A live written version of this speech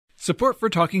Support for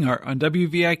Talking Art on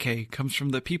WVIK comes from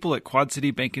the people at Quad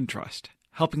City Bank and Trust,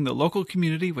 helping the local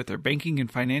community with their banking and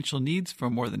financial needs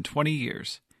for more than 20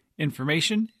 years.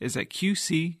 Information is at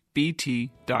qcbt.com.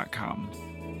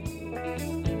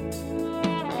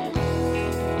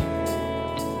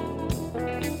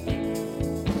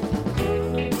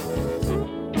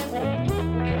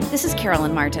 This is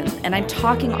Carolyn Martin, and I'm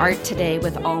talking art today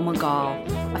with Alma Gall,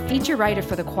 a feature writer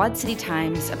for the Quad City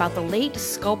Times about the late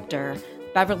sculptor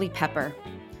Beverly Pepper.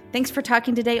 Thanks for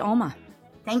talking today, Alma.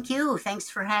 Thank you. Thanks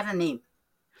for having me.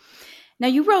 Now,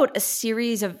 you wrote a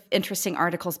series of interesting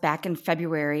articles back in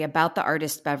February about the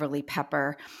artist Beverly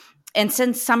Pepper. And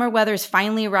since summer weather's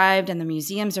finally arrived and the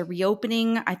museums are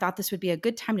reopening, I thought this would be a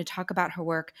good time to talk about her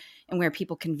work and where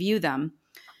people can view them.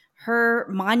 Her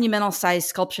monumental-sized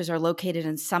sculptures are located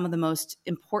in some of the most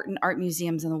important art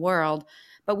museums in the world,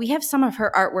 but we have some of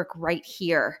her artwork right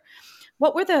here.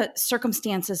 What were the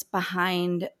circumstances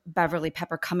behind Beverly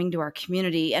Pepper coming to our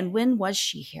community, and when was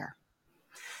she here?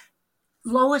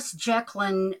 Lois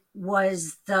Jecklin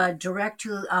was the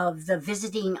director of the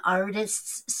Visiting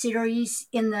Artists series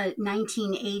in the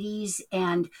 1980s,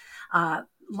 and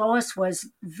Lois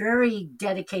was very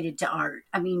dedicated to art.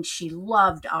 I mean, she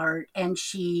loved art, and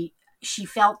she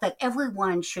felt that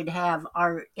everyone should have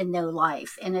art in their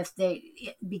life. And if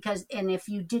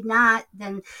you did not,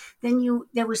 then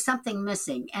there was something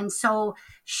missing. And so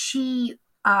she,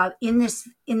 in this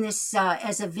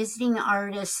as a visiting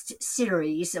artist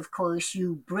series, of course,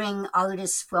 you bring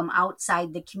artists from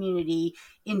outside the community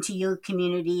into your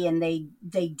community, and they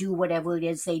do whatever it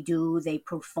is they do. They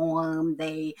perform,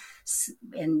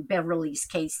 in Beverly's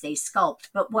case, they sculpt.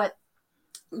 But what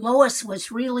Lois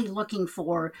was really looking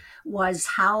for was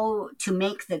how to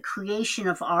make the creation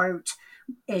of art,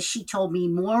 as she told me,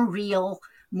 more real,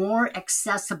 more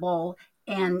accessible,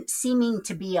 and seeming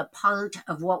to be a part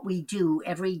of what we do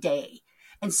every day.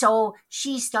 And so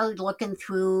she started looking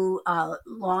through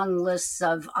long lists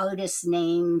of artists'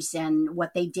 names and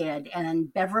what they did.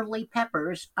 And Beverly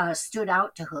Pepper stood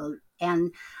out to her.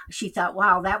 And she thought,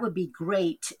 wow, that would be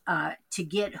great to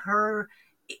get her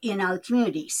in our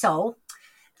community. So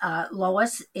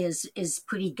Lois is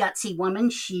pretty gutsy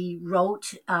woman. She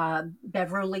wrote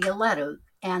Beverly a letter.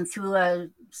 And through a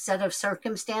set of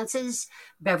circumstances,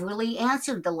 Beverly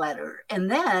answered the letter. And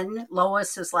then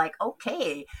Lois was like,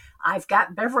 okay, I've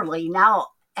got Beverly. Now,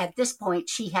 at this point,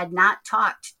 she had not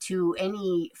talked to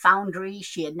any foundry.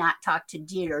 She had not talked to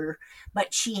Deere,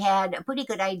 but she had a pretty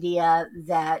good idea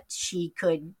that she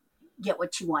could get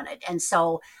what she wanted. And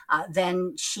so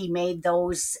then she made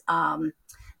those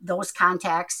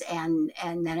contacts, and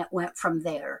then it went from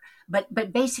there. But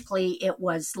basically, it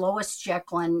was Lois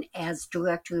Jecklin as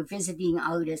director of visiting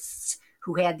artists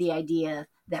who had the idea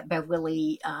that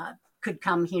Beverly could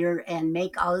come here and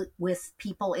make art with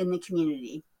people in the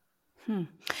community.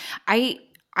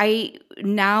 I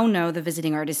now know the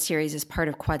Visiting Artist series is part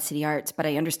of Quad City Arts, but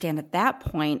I understand at that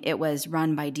point it was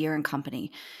run by Deere and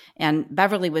Company, and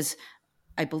Beverly was,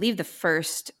 I believe, the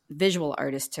first visual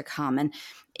artist to come. And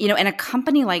and a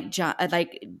company like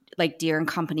Deere and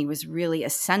Company was really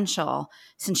essential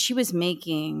since she was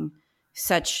making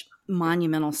such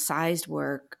monumental sized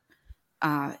work.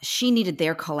 She needed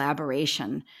their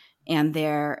collaboration and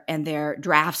their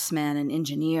draftsmen and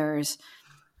engineers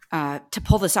to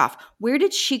pull this off. Where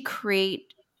did she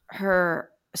create her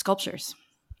sculptures?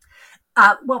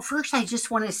 Well, first, I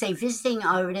just want to say Visiting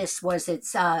Artists was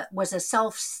a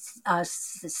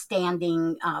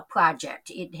self-standing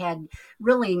project. It had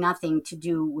really nothing to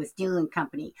do with Deere and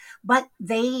Company, but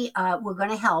they were going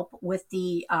to help with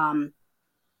the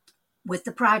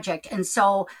project. And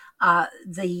so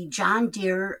the John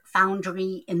Deere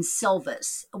Foundry in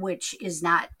Silvis, which is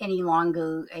not any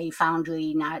longer a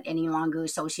foundry, not any longer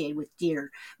associated with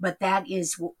Deere, but that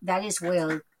is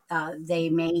where they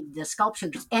made the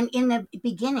sculptures. And in the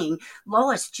beginning,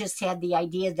 Lois just had the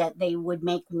idea that they would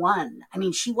make one. I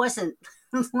mean, she wasn't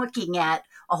looking at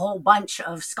a whole bunch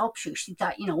of sculptures. She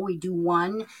thought, we do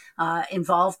one,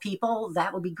 involve people,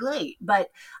 that would be great. But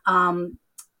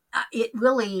it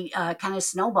really kind of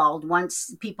snowballed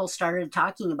once people started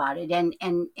talking about it.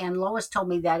 And Lois told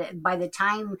me that by the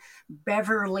time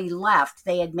Beverly left,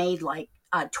 they had made like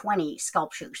 20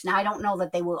 sculptures. Now, I don't know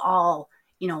that they were all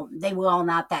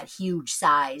not that huge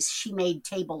size. She made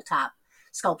tabletop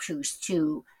sculptures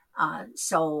too.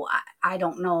 So I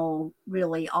don't know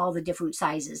really all the different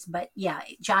sizes, but yeah,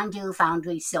 John Deere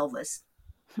Foundry, Silvis.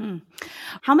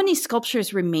 How many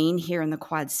sculptures remain here in the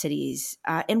Quad Cities,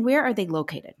 and where are they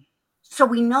located? So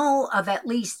we know of at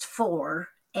least 4,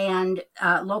 and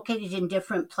located in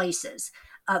different places.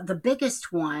 The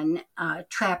biggest one,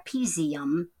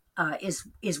 Trapezium,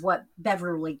 is what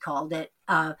Beverly called it.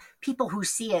 People who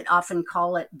see it often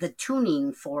call it the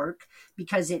tuning fork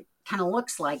because it kind of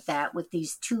looks like that with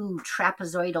these two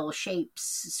trapezoidal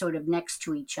shapes sort of next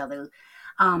to each other.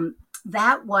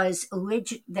 That's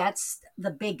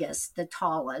the biggest, the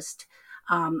tallest.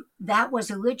 That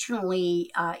was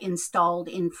originally installed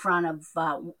in front of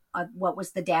what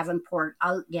was the Davenport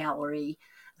Art Gallery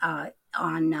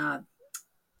on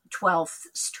 12th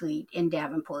Street in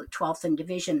Davenport, 12th and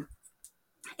Division.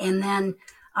 And then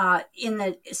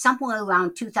somewhere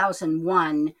around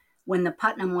 2001, when the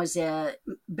Putnam was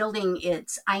building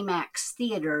its IMAX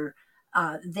theater,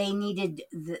 they needed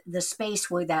the space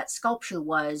where that sculpture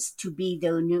was to be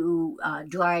their new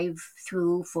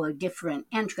drive-through for a different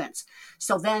entrance.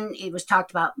 So then it was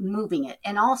talked about moving it.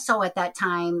 And also at that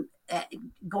time,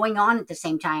 going on at the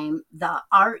same time, the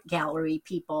art gallery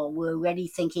people were already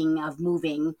thinking of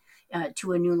moving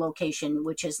to a new location,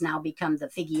 which has now become the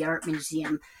Figge Art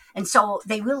Museum. And so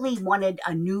they really wanted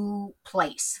a new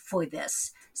place for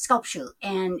this sculpture.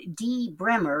 And Dee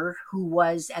Bremer, who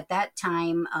was at that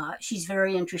time, she's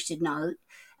very interested in art,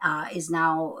 is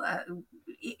now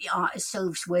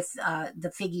serves with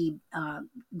the Figge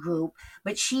group,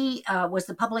 but she was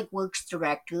the public works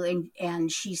director,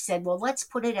 and she said, well, let's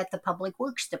put it at the public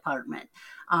works department.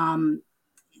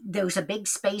 There's a big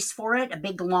space for it, a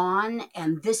big lawn,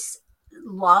 and this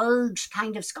large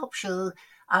kind of sculpture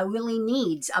really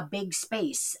needs a big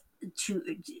space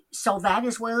so that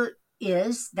is where it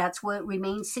is. That's where it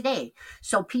remains today.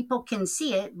 So people can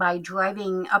see it by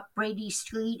driving up Brady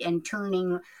Street and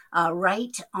turning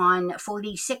right on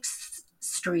 46th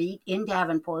Street in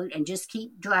Davenport, and just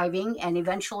keep driving and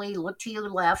eventually look to your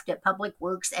left at Public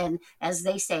Works. And as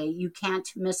they say, you can't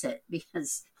miss it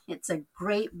because it's a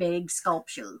great big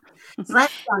sculpture. So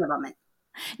that's one of them.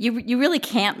 You really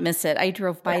can't miss it. I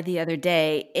drove by the other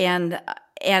day, and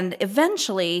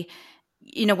eventually,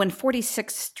 when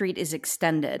 46th Street is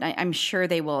extended, I'm sure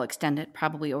they will extend it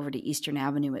probably over to Eastern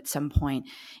Avenue at some point.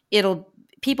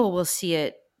 People will see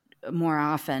it more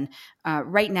often.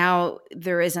 Right now,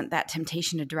 there isn't that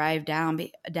temptation to drive down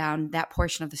that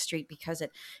portion of the street because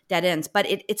it dead ends. But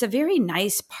it's a very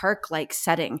nice park-like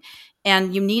setting,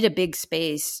 and you need a big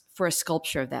space for a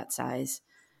sculpture of that size.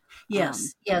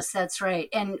 Yes, that's right.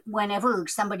 And whenever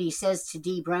somebody says to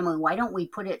Dee Bremer, why don't we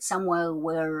put it somewhere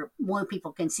where more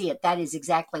people can see it? That is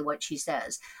exactly what she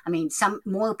says. I mean, some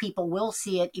more people will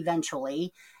see it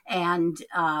eventually. And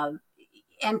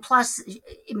plus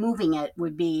moving it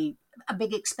would be a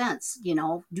big expense,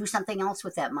 do something else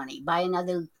with that money, buy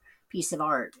another piece of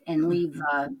art and leave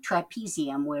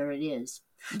Trapezium where it is.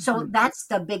 So that's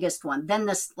the biggest one. Then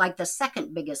the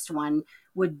second biggest one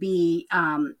would be,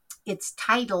 it's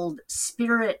titled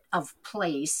Spirit of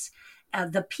Place.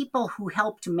 The people who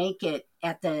helped make it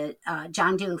at the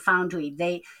John Deere Foundry,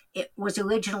 it was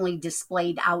originally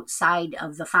displayed outside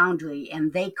of the foundry,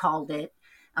 and they called it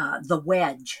the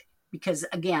Wedge because,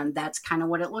 again, that's kind of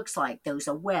what it looks like. There's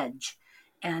a wedge.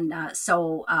 And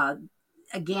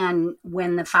again,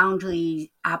 when the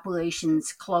foundry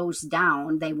operations closed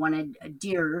down,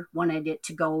 Deere wanted it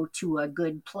to go to a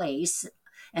good place.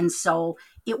 And so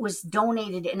it was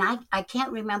donated, and I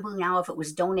can't remember now if it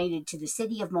was donated to the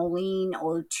city of Moline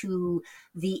or to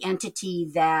the entity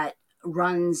that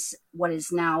runs what is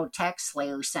now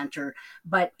TaxSlayer Center,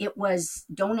 but it was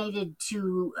donated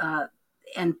to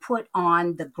and put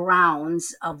on the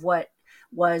grounds of what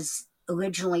was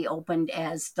originally opened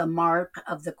as the Mark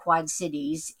of the Quad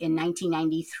Cities in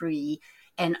 1993,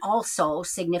 and also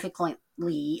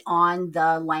significantly on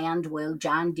the land where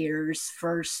John Deere's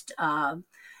first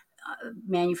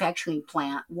manufacturing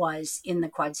plant was in the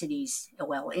Quad Cities,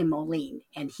 in Moline.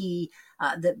 And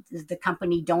the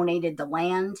company donated the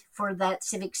land for that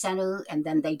civic center, and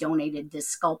then they donated this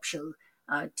sculpture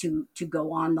to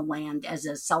go on the land as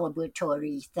a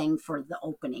celebratory thing for the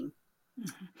opening.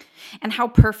 Mm-hmm. And how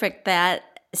perfect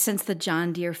that, since the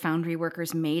John Deere foundry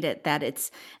workers made it, that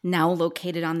it's now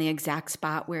located on the exact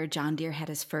spot where John Deere had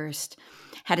his first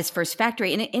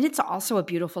factory. And it's also a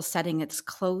beautiful setting. It's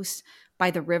close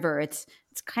by the river. It's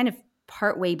kind of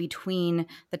partway between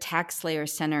the TaxSlayer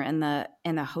Center and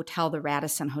the hotel, the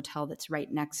Radisson Hotel, that's right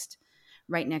next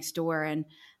door. And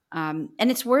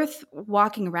it's worth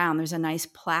walking around. There's a nice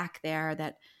plaque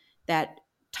there that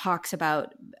talks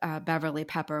about Beverly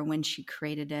Pepper when she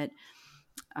created it.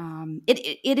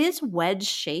 It is wedge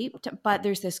shaped, but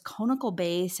there's this conical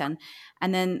base, and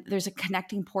then there's a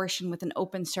connecting portion with an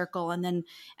open circle, and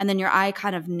then your eye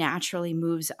kind of naturally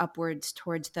moves upwards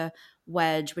towards the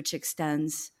wedge, which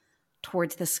extends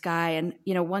towards the sky. And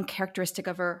one characteristic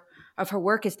of her her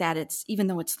work is that it's, even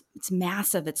though it's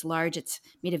massive, it's large, it's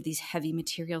made of these heavy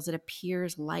materials, it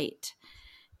appears light.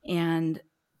 And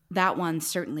that one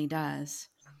certainly does.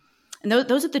 And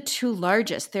those are the two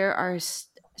largest. There are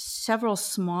several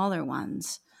smaller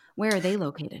ones. Where are they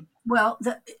located? Well,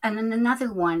 and then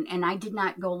another one, and I did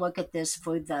not go look at this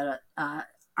for the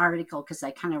article because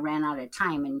I kind of ran out of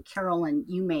time. And Carolyn,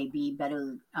 you may be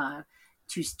better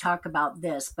to talk about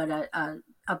this, but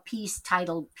a piece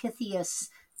titled "Pythias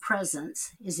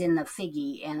Presence" is in the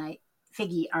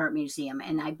Figge Art Museum,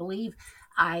 and I believe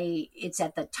it's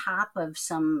at the top of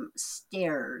some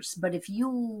stairs. But if you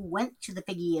went to the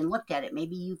Figge and looked at it,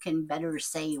 maybe you can better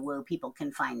say where people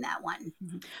can find that one.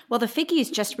 Well, the Figge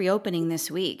is just reopening this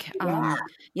week.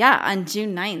 Yeah, On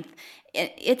June 9th.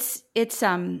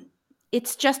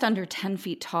 It's just under 10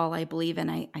 feet tall, I believe,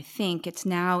 and I think it's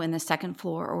now in the second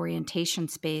floor orientation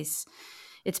space.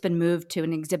 It's been moved to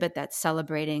an exhibit that's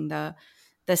celebrating the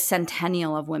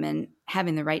centennial of women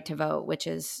having the right to vote, which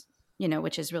is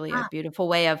really a beautiful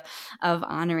way of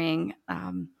honoring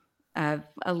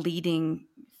a leading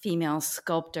female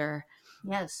sculptor.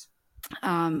 Yes.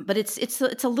 But it's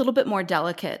a little bit more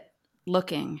delicate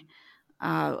looking.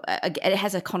 It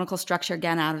has a conical structure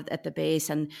again out at the base,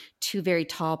 and two very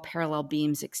tall parallel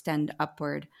beams extend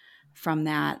upward from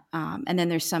that. And then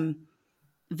there's some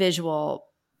visual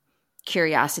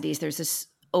curiosities. There's this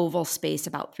oval space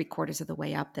about 3/4 of the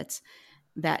way up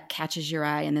that catches your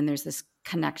eye, and then there's this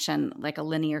connection, like a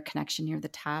linear connection near the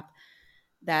top,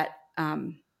 that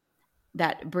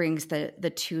brings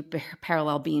the two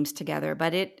parallel beams together.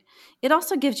 But it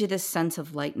also gives you this sense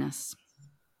of lightness.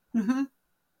 Mm-hmm.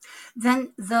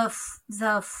 Then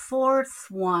the fourth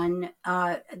one,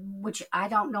 which I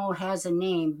don't know has a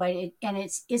name, but it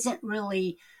isn't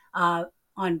really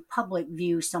on public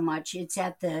view so much. It's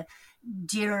at the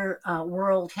Deer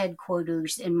World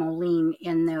headquarters in Moline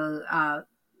in the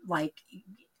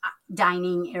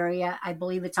dining area. I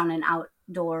believe it's on an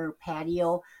outdoor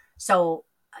patio, so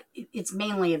it's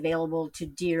mainly available to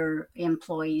Deer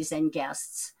employees and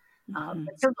guests.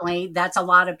 But certainly, that's a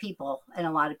lot of people, and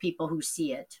a lot of people who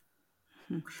see it.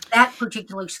 That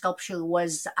particular sculpture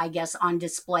was, I guess, on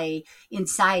display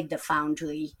inside the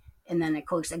foundry. And then, of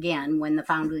course, again, when the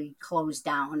foundry closed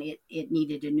down, it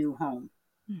needed a new home.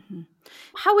 Mm-hmm.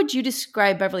 How would you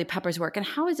describe Beverly Pepper's work, and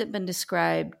how has it been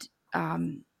described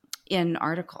in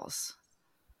articles?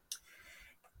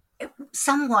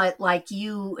 Somewhat like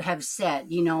you have said,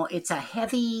 it's a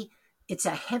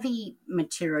heavy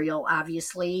material,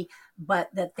 obviously,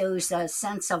 but that there's a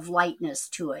sense of lightness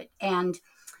to it. And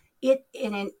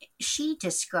she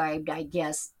described, I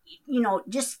guess,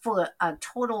 just for a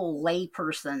total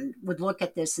layperson would look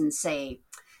at this and say,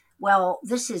 well,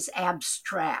 this is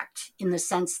abstract in the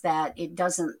sense that it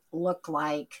doesn't look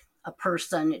like a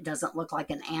person. It doesn't look like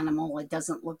an animal. It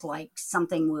doesn't look like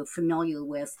something we're familiar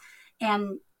with.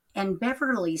 And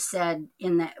Beverly said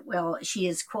she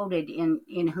is quoted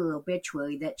in her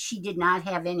obituary that she did not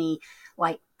have any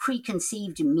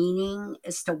preconceived meaning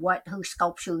as to what her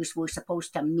sculptures were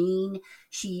supposed to mean.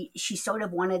 She sort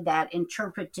of wanted that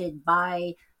interpreted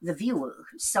by the viewer.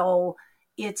 So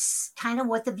it's kind of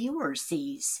what the viewer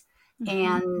sees.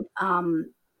 Mm-hmm. And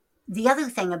the other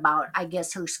thing about, I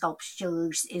guess, her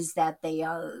sculptures is that they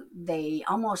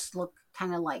almost look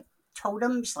kind of like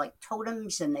totems,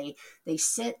 and they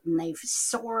sit and they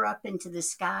soar up into the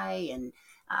sky, and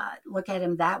look at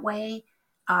them that way.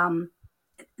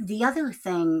 The other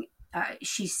thing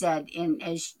she said,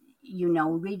 as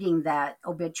reading that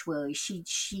obituary,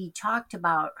 she talked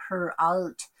about her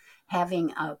art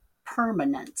having a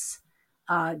permanence.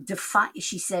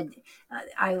 She said,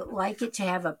 I like it to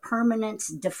have a permanence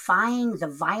defying the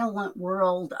violent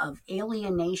world of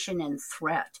alienation and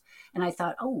threat. And I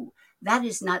thought, that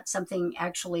is not something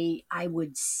actually I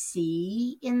would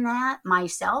see in that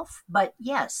myself. But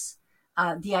yes,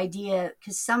 the idea,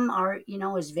 because some art,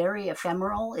 is very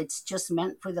ephemeral. It's just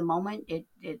meant for the moment. It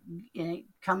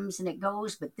comes and it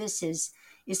goes. But this is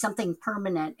something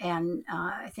permanent. And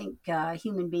I think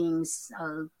human beings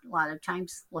are a lot of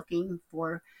times looking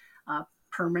for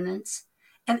permanence.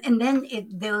 And then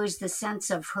there is the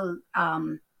sense of her,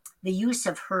 the use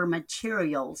of her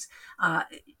materials.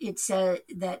 It said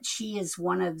that she is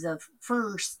one of the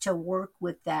first to work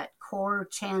with that Core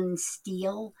 10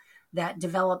 steel that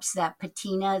develops that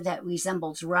patina that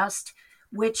resembles rust,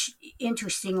 which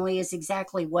interestingly is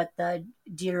exactly what the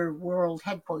Deer World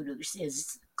headquarters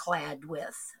is clad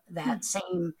with, that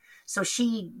same. So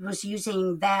she was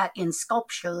using that in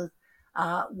sculpture,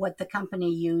 what the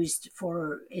company used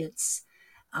for its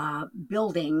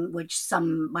building, which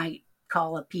some might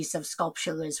call a piece of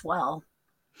sculpture as well.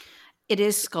 It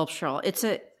is sculptural. It's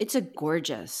a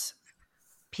gorgeous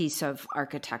piece of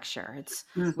architecture.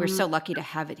 We're Mm-hmm. so lucky to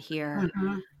have it here.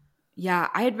 Mm-hmm. Yeah,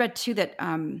 I had read too that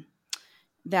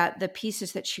that the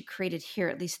pieces that she created here,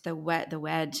 at least the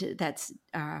wedge that's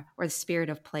or the Spirit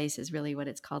of Place is really what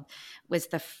it's called, was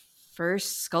the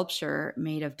first sculpture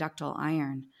made of ductile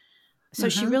iron. So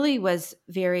she Mm-hmm. really was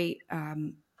very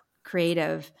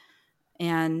creative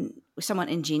and somewhat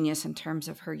ingenious in terms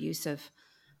of her use of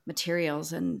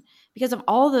materials. And because of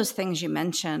all those things you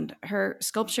mentioned, her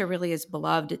sculpture really is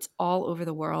beloved. It's all over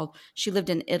the world. She lived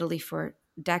in Italy for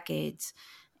decades,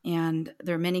 and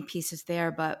there are many pieces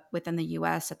there, but within the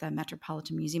US at the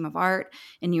Metropolitan Museum of Art,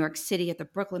 in New York City at the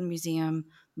Brooklyn Museum,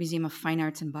 Museum of Fine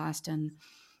Arts in Boston,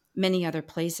 many other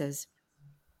places.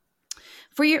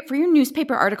 For your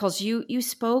newspaper articles, you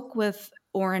spoke with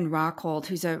Orrin Rockhold,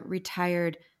 who's a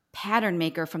retired pattern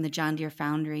maker from the John Deere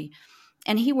Foundry,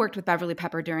 and he worked with Beverly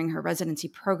Pepper during her residency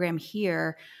program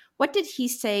here. What did he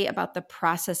say about the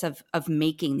process of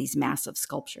making these massive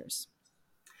sculptures?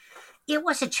 It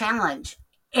was a challenge,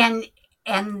 and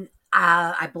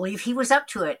I believe he was up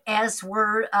to it, as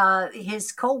were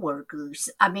his coworkers.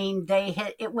 I mean, they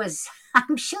had it was.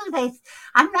 I'm sure they.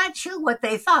 I'm not sure what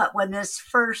they thought when this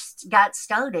first got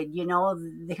started. You know,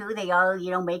 who they are.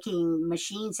 You know, making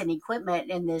machines and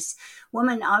equipment, and this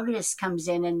woman artist comes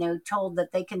in, and they're told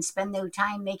that they can spend their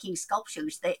time making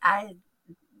sculptures.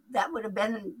 That would have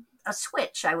been a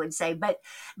switch, I would say. But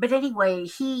anyway,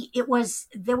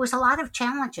 there was a lot of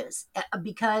challenges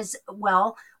because,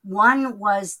 well, one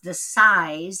was the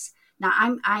size. Now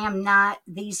I am not,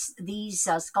 these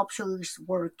sculptures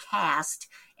were cast,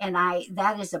 and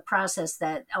that is a process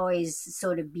that always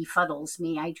sort of befuddles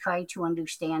me. I try to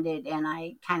understand it and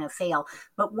I kind of fail.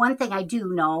 But one thing I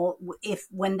do know, if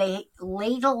when they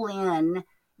ladle in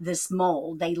this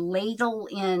mold, they ladle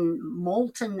in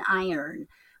molten iron.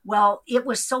 Well, it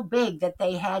was so big that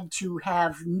they had to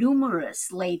have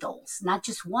numerous ladles, not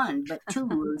just one, but two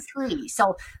or three.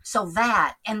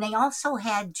 And they also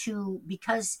had to,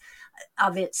 because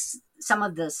of some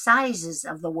of the sizes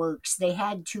of the works, they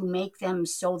had to make them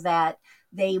so that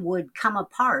they would come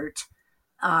apart,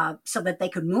 so that they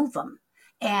could move them.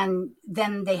 And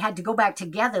then they had to go back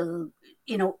together,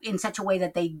 in such a way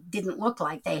that they didn't look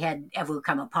like they had ever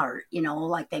come apart,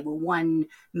 like they were one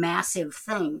massive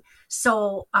thing.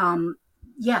 So,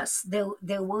 yes,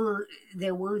 there were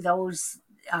those,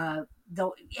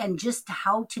 though, and just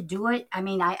how to do it. I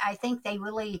mean, I think they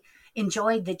really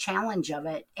enjoyed the challenge of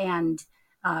it, and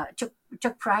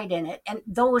took pride in it. And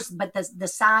but the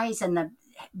size and the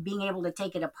being able to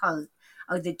take it apart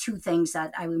are the two things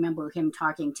that I remember him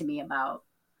talking to me about.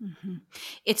 Mm-hmm.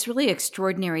 It's really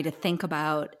extraordinary to think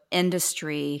about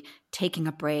industry taking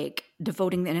a break,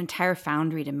 devoting an entire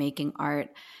foundry to making art.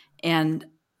 And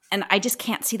I just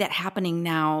can't see that happening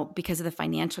now because of the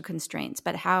financial constraints.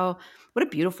 But what a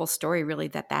beautiful story, really,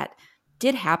 that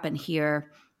did happen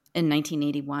here in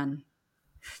 1981.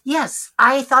 Yes,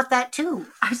 I thought that too.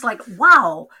 I was like,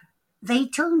 wow, they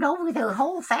turned over their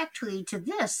whole factory to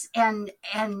this. And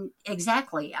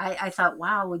exactly, I thought,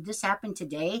 wow, would this happen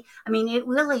today? I mean, it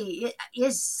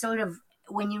is sort of,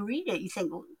 when you read it, you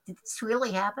think, well, did this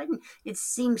really happen? It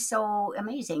seems so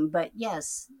amazing. But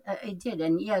yes, it did.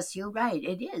 And yes, you're right,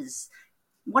 it is.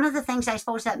 One of the things, I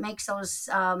suppose, that makes those,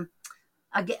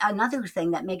 another thing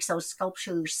that makes those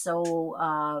sculptures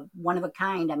so one of a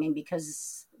kind, I mean,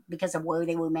 because of where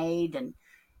they were made, and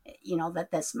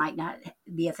that this might not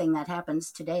be a thing that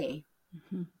happens today.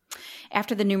 Mm-hmm.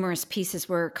 After the numerous pieces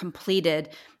were completed,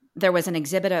 there was an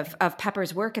exhibit of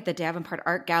Pepper's work at the Davenport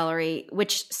Art Gallery,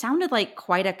 which sounded like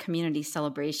quite a community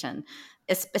celebration,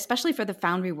 especially for the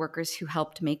foundry workers who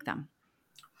helped make them.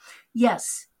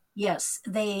 Yes.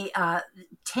 They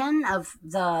 10 of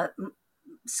the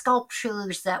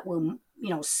sculptures that were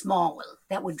smaller,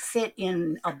 that would fit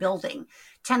in a building,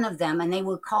 10 of them, and they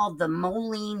were called the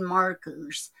Moline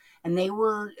markers, and they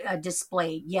were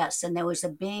displayed. Yes, and there was a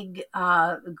big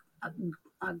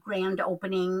a grand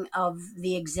opening of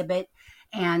the exhibit.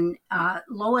 And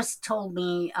Lois told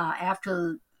me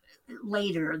after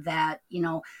later that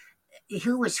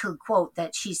here was her quote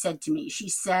that she said to me. She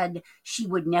said she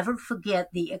would never forget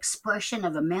the expression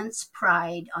of immense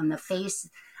pride on the face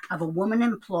of a woman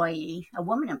employee,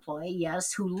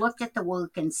 yes, who looked at the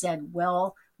work and said,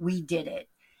 well, we did it.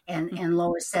 And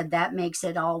Lois said that makes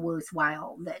it all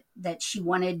worthwhile, that she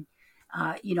wanted,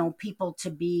 people to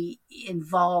be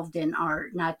involved in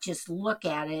art, not just look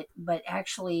at it, but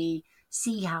actually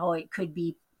see how it could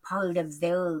be part of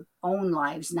their own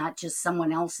lives, not just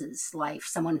someone else's life,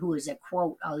 someone who is a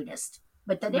quote artist,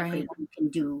 but that Right. everyone can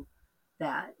do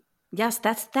that. Yes,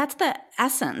 that's the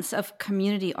essence of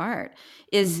community art,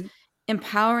 is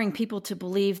empowering people to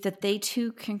believe that they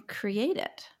too can create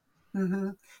it.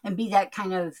 And be that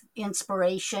kind of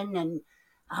inspiration.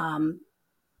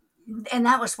 And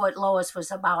that was what Lois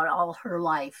was about all her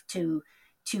life, to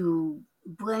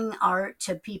bring art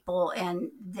to people. And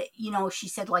she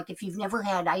said, like, if you've never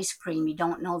had ice cream, you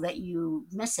don't know that you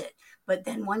miss it, but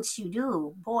then once you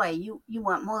do, boy, you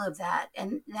want more of that.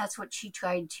 And that's what she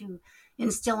tried to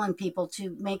instill in people,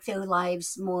 to make their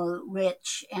lives more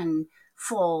rich and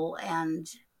full, and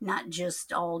not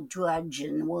just all drudge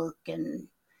and work and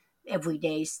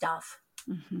everyday stuff.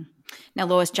 Now,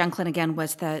 Lois Junklin again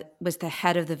was the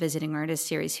head of the Visiting Artist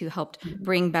Series, who helped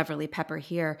bring Beverly Pepper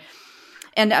here.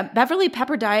 And Beverly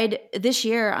Pepper died this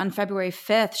year on February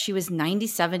 5th. She was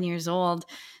 97 years old.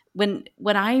 When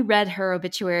I read her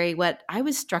obituary, what I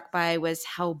was struck by was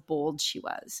how bold she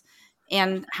was,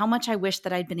 and how much I wish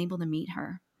that I'd been able to meet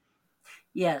her.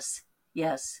 Yes.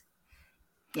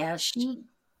 She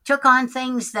took on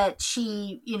things that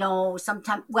she,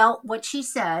 sometimes, well, what she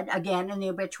said, again, in the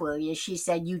obituary, is she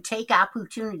said, you take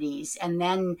opportunities, and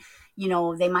then,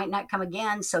 they might not come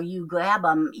again, so you grab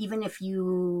them, even if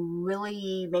you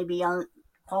really maybe aren't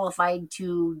qualified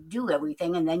to do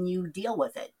everything, and then you deal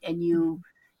with it, and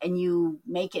you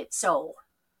make it so.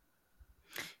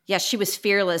 Yes, she was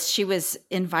fearless. She was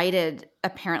invited,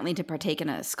 apparently, to partake in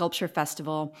a sculpture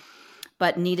festival,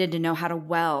 but needed to know how to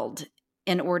weld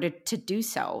in order to do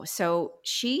so. So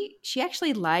she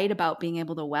actually lied about being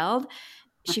able to weld.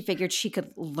 She figured she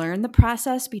could learn the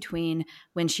process between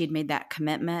when she'd made that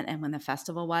commitment and when the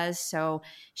festival was. So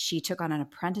she took on an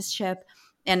apprenticeship,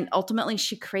 and ultimately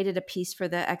she created a piece for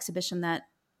the exhibition that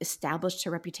established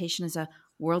her reputation as a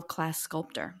world-class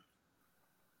sculptor.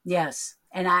 Yes.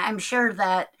 And I'm sure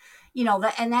that,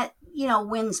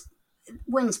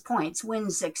 wins points,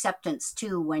 wins acceptance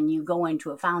too, when you go into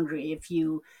a foundry, if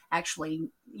you actually,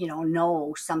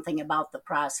 know something about the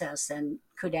process and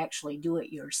could actually do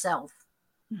it yourself.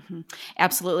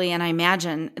 Absolutely. And I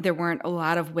imagine there weren't a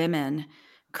lot of women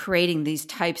creating these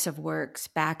types of works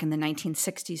back in the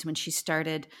 1960s when she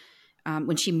started,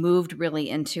 when she moved really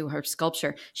into her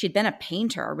sculpture. She'd been a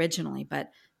painter originally,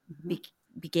 but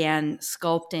began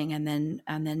sculpting and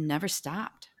then never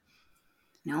stopped.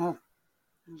 No.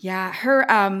 Yeah.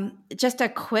 Her, just a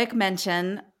quick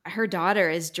mention, her daughter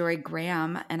is Jory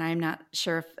Graham, and I'm not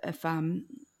sure if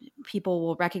people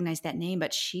will recognize that name,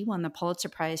 but she won the Pulitzer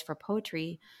Prize for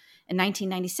Poetry in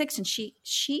 1996, and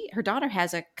her daughter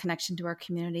has a connection to our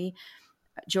community.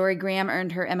 Jory Graham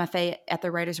earned her MFA at the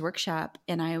Writers' Workshop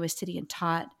in Iowa City and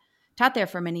taught there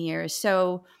for many years.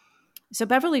 So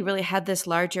Beverly really had this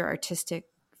larger artistic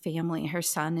family. Her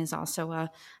son is also I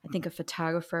think a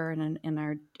photographer and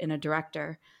a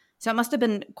director. So it must have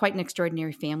been quite an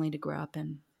extraordinary family to grow up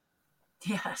in.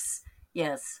 Yes.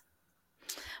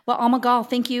 Well, Alma Gall,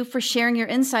 thank you for sharing your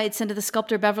insights into the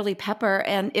sculptor Beverly Pepper,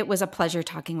 and it was a pleasure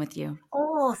talking with you.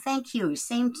 Oh, thank you.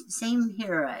 Same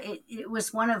here. It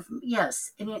was one of,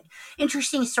 an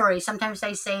interesting story. Sometimes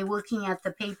I say working at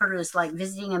the paper is like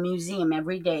visiting a museum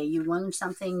every day. You learn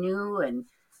something new and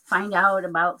find out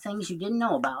about things you didn't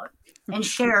know about and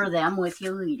share them with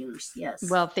your readers. Yes.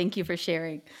 Well, thank you for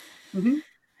sharing.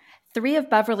 3 of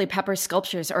Beverly Pepper's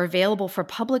sculptures are available for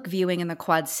public viewing in the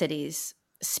Quad Cities.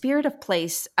 Spirit of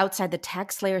Place outside the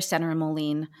Tax Slayer Center in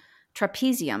Moline,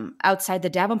 Trapezium outside the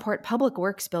Davenport Public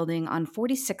Works Building on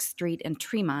 46th Street in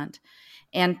Tremont,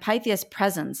 and Pythia's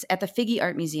Presence at the Figge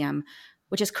Art Museum,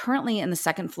 which is currently in the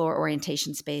second floor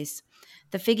orientation space.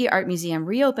 The Figge Art Museum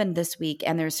reopened this week,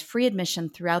 and there's free admission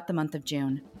throughout the month of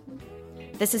June.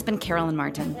 This has been Carolyn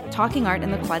Martin, talking art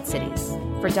in the Quad Cities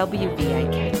for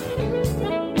WVIK.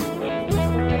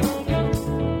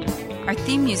 Our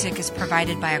theme music is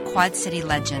provided by a Quad City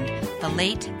legend, the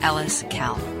late Ellis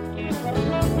Kell.